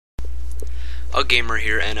AGamer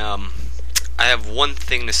here, and I have one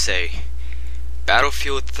thing to say.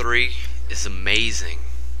 Battlefield 3 is amazing.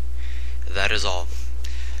 That is all.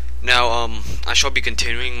 Now, I shall be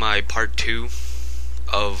continuing my part 2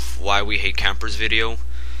 of Why We Hate Campers video.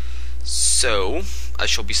 So, I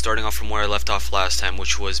shall be starting off from where I left off last time,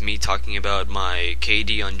 which was me talking about my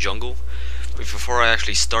KD on jungle. But before I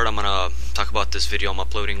actually start, I'm gonna talk about this video I'm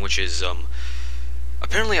uploading, which is,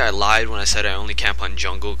 apparently I lied when I said I only camp on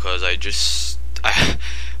jungle, because I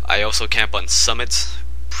also camp on summits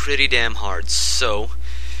pretty damn hard. So,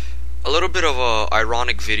 a little bit of a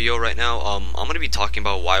ironic video right now. I'm gonna be talking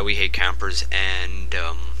about why we hate campers, and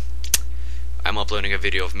I'm uploading a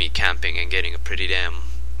video of me camping and getting a pretty damn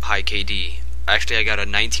high KD. Actually, I got a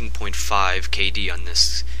 19.5 KD on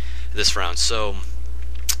this round. So,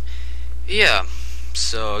 yeah.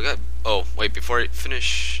 So I got. Oh wait, before I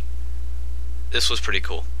finish, this was pretty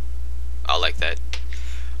cool. I like that.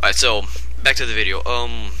 Alright, so back to the video.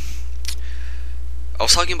 I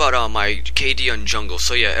was talking about my KD on jungle.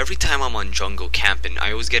 So yeah, every time I'm on jungle camping,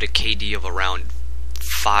 I always get a KD of around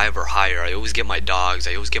 5 or higher. I always get my dogs,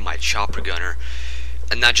 I always get my chopper gunner,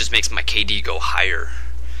 and that just makes my KD go higher.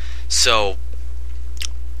 So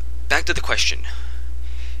back to the question.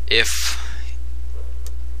 If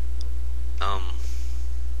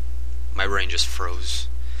my brain just froze.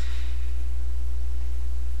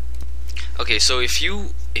 Okay, so if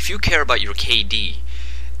you care about your KD,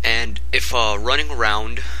 and if running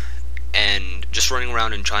around and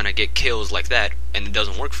trying to get kills like that, and it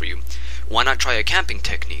doesn't work for you, why not try a camping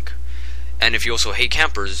technique? And if you also hate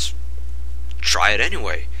campers, try it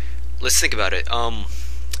anyway. Let's think about it.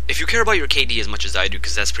 If you care about your KD as much as I do,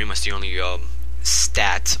 because that's pretty much the only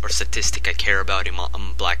stat or statistic I care about in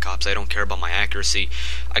Black Ops. I don't care about my accuracy.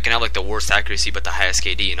 I can have like the worst accuracy but the highest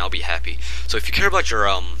KD, and I'll be happy. So if you care about your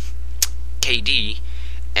KD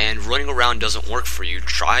and running around doesn't work for you,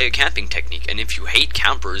 try a camping technique. And if you hate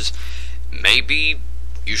campers, maybe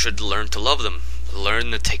you should learn to love them. Learn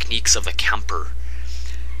the techniques of a camper.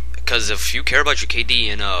 Because if you care about your KD,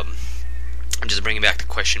 and I'm just bringing back the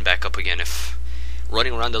question back up again, if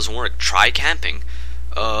running around doesn't work, try camping.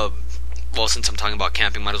 Well, since I'm talking about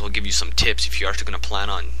camping, might as well give you some tips if you're actually going to plan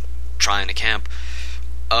on trying to camp.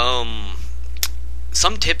 Some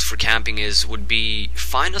tips for camping would be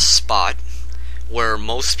find a spot where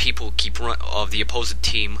most people of the opposing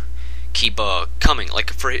team keep coming.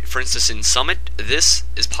 Like for instance, in Summit, this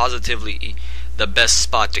is positively the best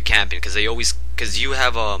spot to camp in, because you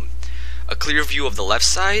have a clear view of the left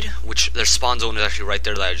side, which their spawn zone is actually right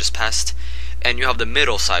there that I just passed, and you have the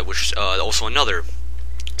middle side, which also another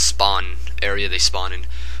spawn area they spawn in.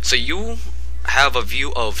 So you have a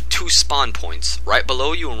view of 2 spawn points right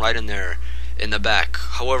below you and right in there in the back.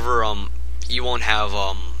 However, you won't have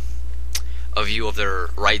a view of their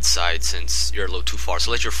right side since you're a little too far, so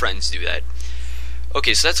let your friends do that.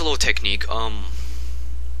 Okay, so that's a little technique.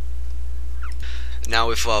 Now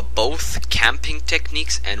if both camping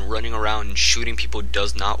techniques and running around and shooting people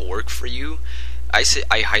does not work for you, I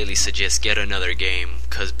highly suggest get another game,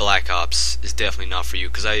 because Black Ops is definitely not for you.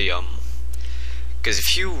 Because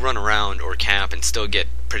if you run around or camp and still get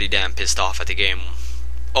pretty damn pissed off at the game.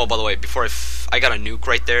 Oh, by the way, before I got a nuke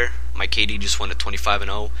right there. My KD just went to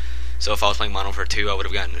 25-0. So if I was playing Modern Warfare 2, I would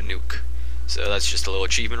have gotten a nuke. So that's just a little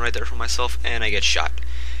achievement right there for myself, and I get shot.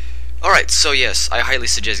 Alright, so yes, I highly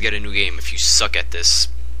suggest get a new game if you suck at this.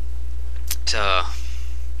 Got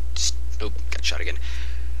shot again.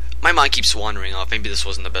 My mind keeps wandering off. Maybe this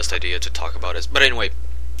wasn't the best idea to talk about it. But anyway,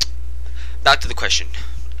 back to the question.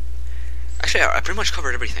 Actually, I pretty much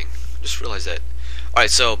covered everything. Just realized that.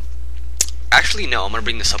 Alright, so actually no, I'm gonna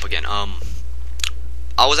bring this up again. I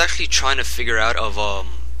was actually trying to figure out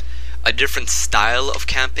a different style of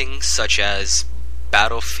camping, such as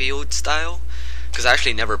Battlefield style, because I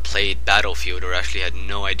actually never played Battlefield, or actually had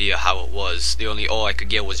no idea how it was. The only all I could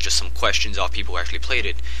get was just some questions off people who actually played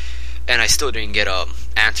it, and I still didn't get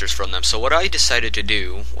answers from them. So what I decided to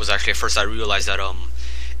do was, actually at first I realized that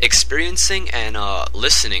experiencing and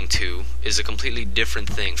listening to is a completely different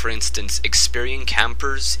thing. For instance, experiencing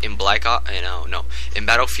campers in in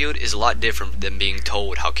Battlefield is a lot different than being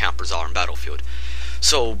told how campers are in Battlefield.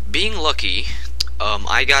 So being lucky,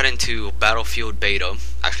 I got into Battlefield beta.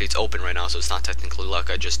 Actually, it's open right now, so it's not technically luck.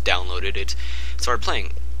 I just downloaded it, started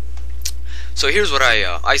playing. So here's what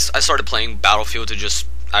I started playing Battlefield to just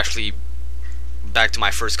actually, back to my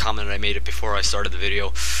first comment that I made it before I started the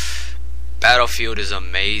video. Battlefield is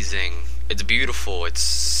amazing. It's beautiful.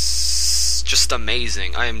 It's just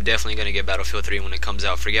amazing. I am definitely going to get Battlefield 3 when it comes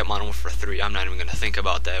out. Forget Modern Warfare 3. I'm not even going to think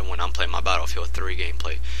about that when I'm playing my Battlefield 3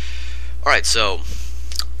 gameplay. Alright, so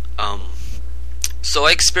So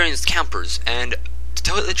I experienced campers, and to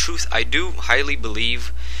tell you the truth, I do highly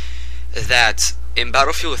believe that in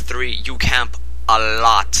Battlefield 3 you camp a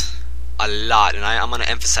lot, and I'm gonna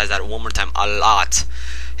emphasize that one more time, a lot.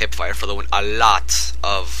 Hipfire for the win. A lot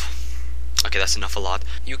of. Okay, that's enough. A lot.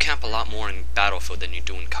 You camp a lot more in Battlefield than you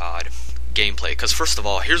do in COD gameplay. Because first of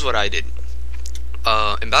all, here's what I did.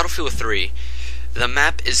 In Battlefield 3, the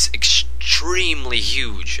map is extremely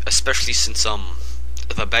huge, especially since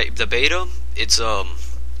the beta. It's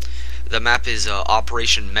the map is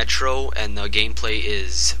Operation Metro, and the gameplay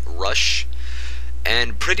is Rush,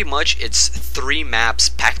 and pretty much it's 3 maps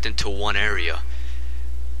packed into one area.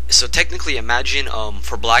 So technically, imagine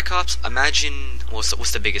for Black Ops, imagine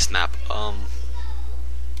what's the biggest map?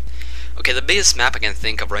 Okay, the biggest map I can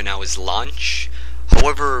think of right now is Launch.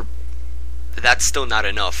 However, that's still not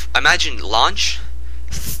enough. Imagine Launch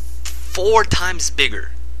 4 times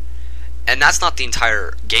bigger, and that's not the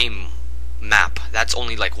entire game map. That's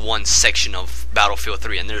only like one section of Battlefield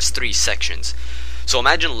 3, and there's 3 sections. So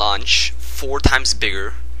imagine Launch 4 times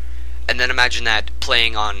bigger, and then imagine that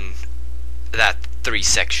playing on that 3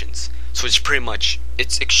 sections. So it's pretty much,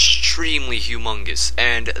 it's extremely humongous,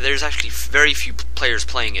 and there's actually very few players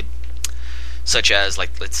playing it, such as,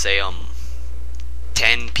 like, let's say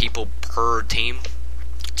 10 people per team.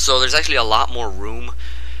 So there's actually a lot more room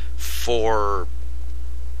for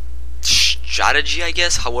strategy, I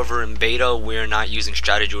guess. However, in beta we're not using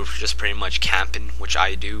strategy, we're just pretty much camping, which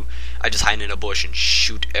I do. I just hide in a bush and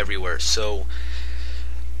shoot everywhere. So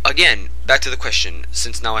again, back to the question,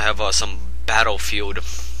 since now I have some Battlefield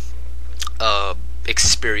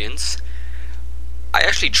experience, I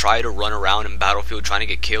actually try to run around in Battlefield trying to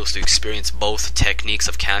get kills to experience both techniques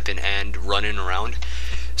of camping and running around.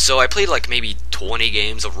 So I played like maybe 20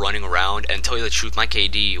 games of running around, and tell you the truth, my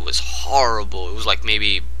KD was horrible. It was like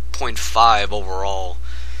maybe 0.5 overall.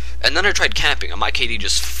 And then I tried camping, and my KD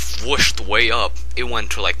just whooshed way up. It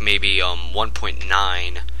went to like maybe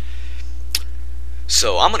 1.9.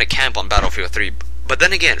 So I'm gonna camp on Battlefield 3. But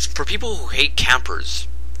then again, for people who hate campers,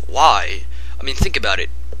 why? I mean, think about it.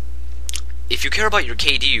 If you care about your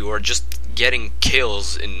KD or just getting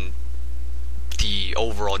kills in the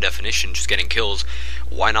overall definition, just getting kills,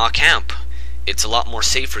 why not camp? It's a lot more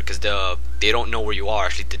safer because they don't know where you are.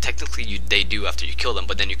 Actually, technically they do after you kill them,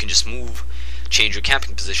 but then you can just move, change your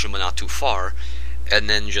camping position but not too far, and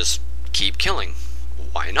then just keep killing.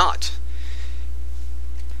 Why not?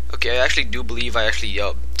 Okay, I actually do believe I actually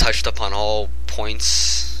touched upon all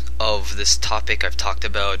points of this topic. I've talked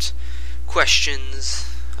about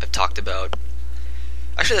questions, I've talked about...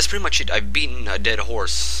 Actually, that's pretty much it. I've beaten a dead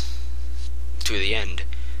horse to the end.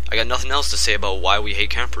 I got nothing else to say about why we hate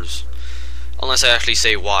campers. Unless I actually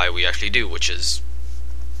say why we actually do, which is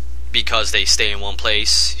because they stay in one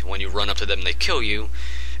place, when you run up to them they kill you,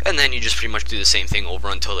 and then you just pretty much do the same thing over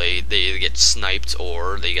until they get sniped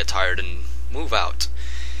or they get tired and move out.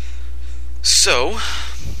 So,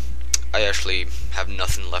 I actually have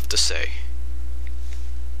nothing left to say.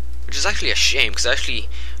 Which is actually a shame, because actually,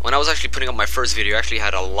 when I was actually putting up my first video, I actually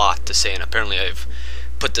had a lot to say, and apparently I've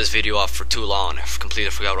put this video off for too long. I've completely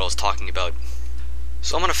forgot what I was talking about.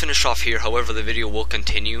 So I'm going to finish off here, however the video will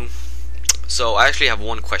continue. So I actually have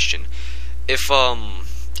one question. If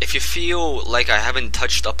you feel like I haven't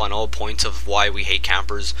touched up on all points of why we hate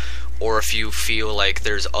campers, or if you feel like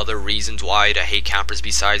there's other reasons why to hate campers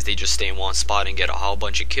besides they just stay in one spot and get a whole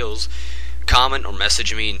bunch of kills, comment or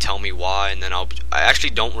message me and tell me why, and then I actually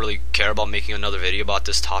don't really care about making another video about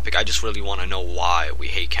this topic. I just really want to know why we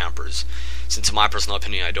hate campers, since in my personal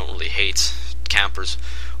opinion I don't really hate campers,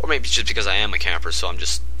 or maybe it's just because I am a camper, so I'm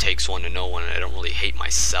just takes one to know one, and I don't really hate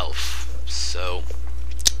myself. So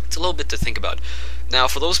it's a little bit to think about. Now,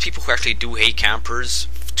 for those people who actually do hate campers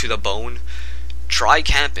to the bone, try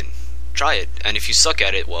camping. Try it, and if you suck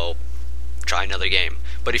at it, well, try another game.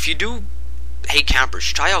 But if you do hate campers,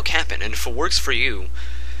 try out camping, and if it works for you,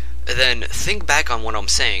 then think back on what I'm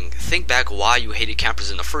saying. Think back why you hated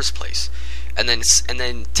campers in the first place, and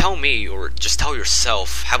then tell me, or just tell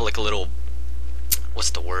yourself, have like a little, what's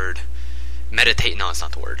the word? Meditate? No, it's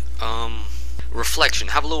not the word. Reflection.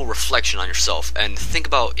 Have a little reflection on yourself, and think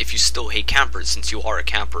about if you still hate campers, since you are a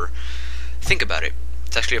camper. Think about it.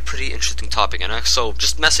 It's actually a pretty interesting topic, and so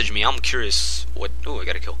just message me. I'm curious what... Ooh, I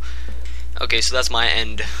got a kill. Okay, so that's my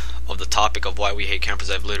end of the topic of why we hate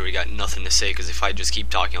campers. I've literally got nothing to say, because if I just keep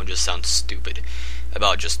talking, I'll just sound stupid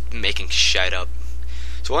about just making shit up.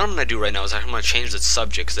 So what I'm going to do right now is I'm going to change the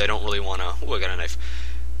subject, because I don't really want to... Ooh, I got a knife.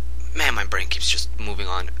 Man, my brain keeps just moving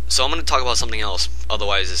on. So I'm going to talk about something else,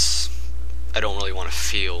 otherwise I don't really want to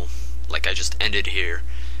feel like I just ended here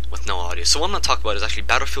with no audio. So what I'm going to talk about is actually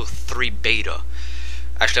Battlefield 3 Beta.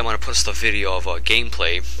 Actually, I'm gonna post a video of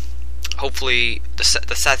gameplay. Hopefully, the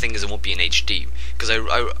sad thing is it won't be in HD, because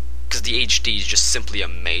the HD is just simply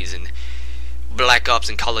amazing. Black Ops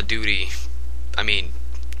and Call of Duty, I mean,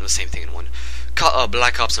 the same thing in one.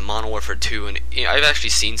 Black Ops and Modern Warfare 2, and I've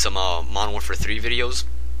actually seen some Modern Warfare 3 videos.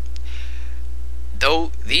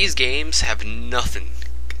 Though these games have nothing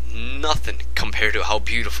compared to how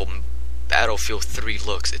beautiful Battlefield 3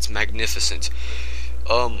 looks. It's magnificent.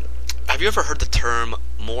 Have you ever heard the term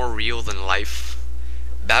more real than life?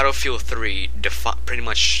 Battlefield 3 pretty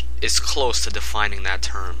much is close to defining that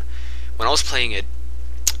term. When I was playing it,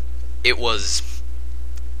 it was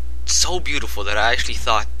so beautiful that I actually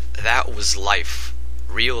thought that was life,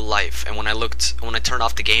 real life. And when I turned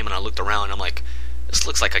off the game and I looked around, I'm like, this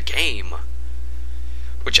looks like a game.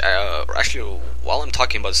 Which actually, while I'm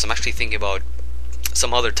talking about this, I'm actually thinking about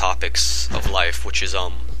some other topics of life, which is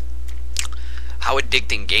how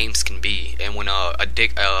addicting games can be. And when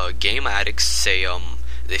game addicts say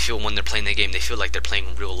they feel when they're playing the game, they feel like they're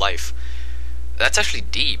playing real life. That's actually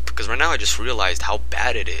deep, because right now I just realized how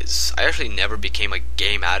bad it is. I actually never became a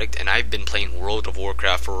game addict, and I've been playing World of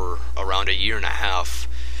Warcraft for around a year and a half.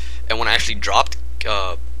 And when I actually dropped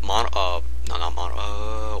WoW,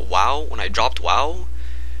 when I dropped WoW,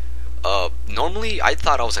 normally I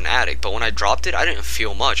thought I was an addict, but when I dropped it, I didn't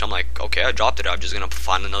feel much. I'm like, okay, I dropped it, I'm just gonna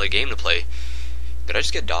find another game to play. Did I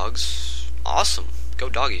just get dogs? Awesome, go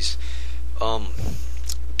doggies.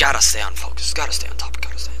 Gotta stay on focus, gotta stay on topic.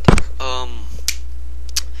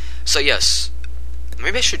 So yes,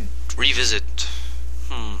 maybe I should revisit.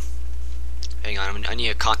 Hang on, I need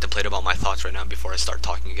to contemplate about my thoughts right now before I start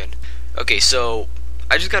talking again. Okay, so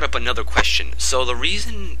I just got up another question. So the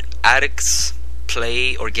reason addicts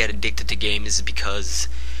play or get addicted to games is because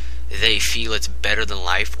they feel it's better than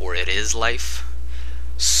life, or it is life.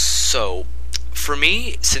 So for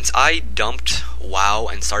me, since I dumped WoW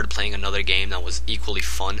and started playing another game that was equally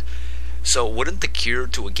fun, so wouldn't the cure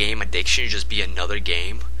to a game addiction just be another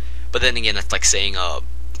game? But then again, that's like saying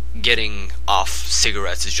getting off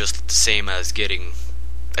cigarettes is just the same as getting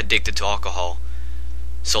addicted to alcohol.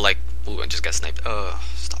 So like, ooh, I just got sniped.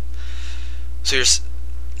 Stop. So you're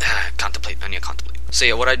contemplate. I need to contemplate. So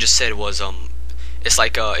yeah, what I just said was it's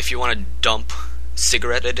like if you want to dump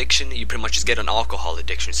cigarette addiction, you pretty much just get an alcohol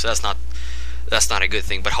addiction. So that's not a good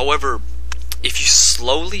thing. But however, if you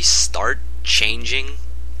slowly start changing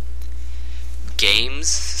games,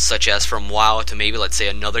 such as from WoW to maybe, let's say,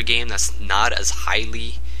 another game that's not as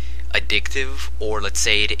highly addictive, or let's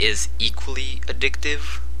say it is equally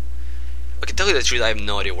addictive. I can tell you the truth, I have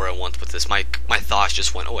no idea where I went with this. My thoughts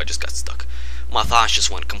just went, oh, I just got stuck. My thoughts just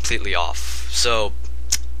went completely off. So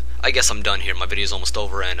I guess I'm done here. My video's almost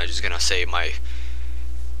over, and I'm just gonna say my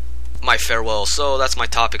farewell. So that's my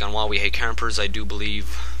topic on Why We Hate Campers. I do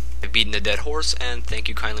believe I've beaten a dead horse, and thank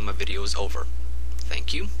you kindly. My video is over.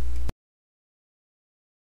 Thank you.